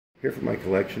Here for my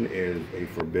collection is a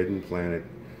Forbidden Planet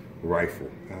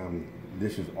rifle.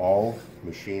 This is all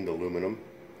machined aluminum,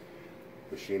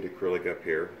 machined acrylic up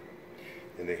here,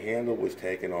 and the handle was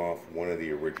taken off one of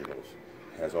the originals.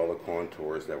 It has all the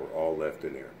contours that were all left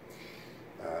in there.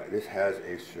 This has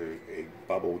a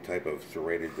bubble type of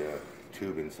serrated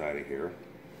tube inside of here.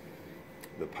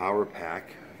 The power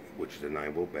pack, which is a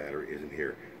 9-volt battery, isn't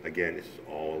here. Again, this is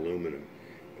all aluminum.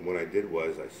 And what I did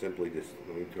was I simply just,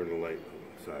 let me turn the light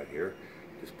side here,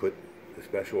 just put the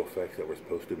special effects that were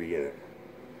supposed to be in it.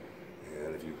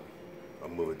 And if you, I'll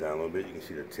move it down a little bit, you can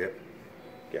see the tip.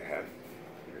 Get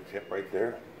your tip right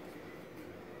there.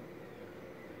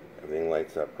 Everything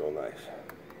lights up real nice.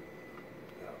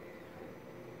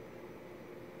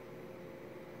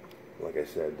 Like I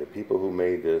said, the people who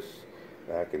made this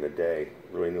back in the day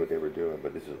really knew what they were doing,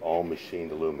 but this is all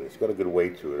machined aluminum. It's got a good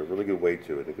weight to it, a really good weight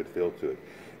to it, and a good feel to it.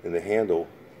 And the handle,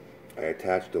 I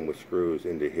attached them with screws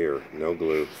into here, no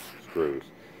glue, screws.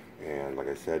 And like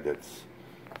I said, it's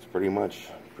pretty much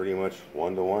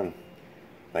 1-to-1.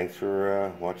 Thanks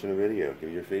for watching the video.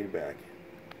 Give your feedback.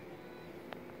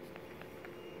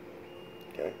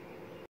 Okay.